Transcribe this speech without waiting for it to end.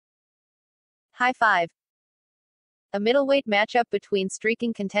High five. A middleweight matchup between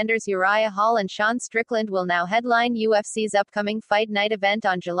streaking contenders Uriah Hall and Sean Strickland will now headline UFC's upcoming Fight Night event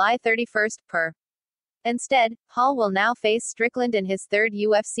on July 31st, per. Instead, Hall will now face Strickland in his third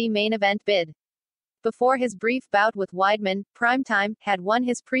UFC main event bid. Before his brief bout with Weidman, Primetime had won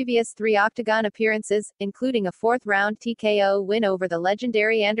his previous 3 octagon appearances, including a 4th-round TKO win over the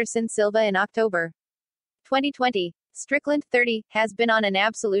legendary Anderson Silva in October 2020. Strickland, 30, has been on an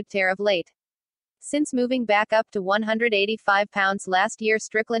absolute tear of late. Since moving back up to 185 pounds last year,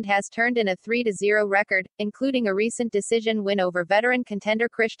 Strickland has turned in a 3-0 record, including a recent decision win over veteran contender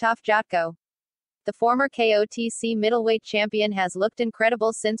Krzysztof Jotko. The former KOTC middleweight champion has looked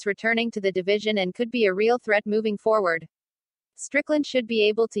incredible since returning to the division and could be a real threat moving forward. Strickland should be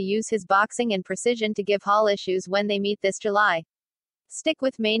able to use his boxing and precision to give Hall issues when they meet this July. Stick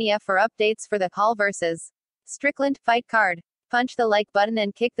with Mania for updates for the Hall vs. Strickland fight card. Punch the like button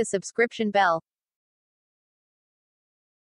and kick the subscription bell.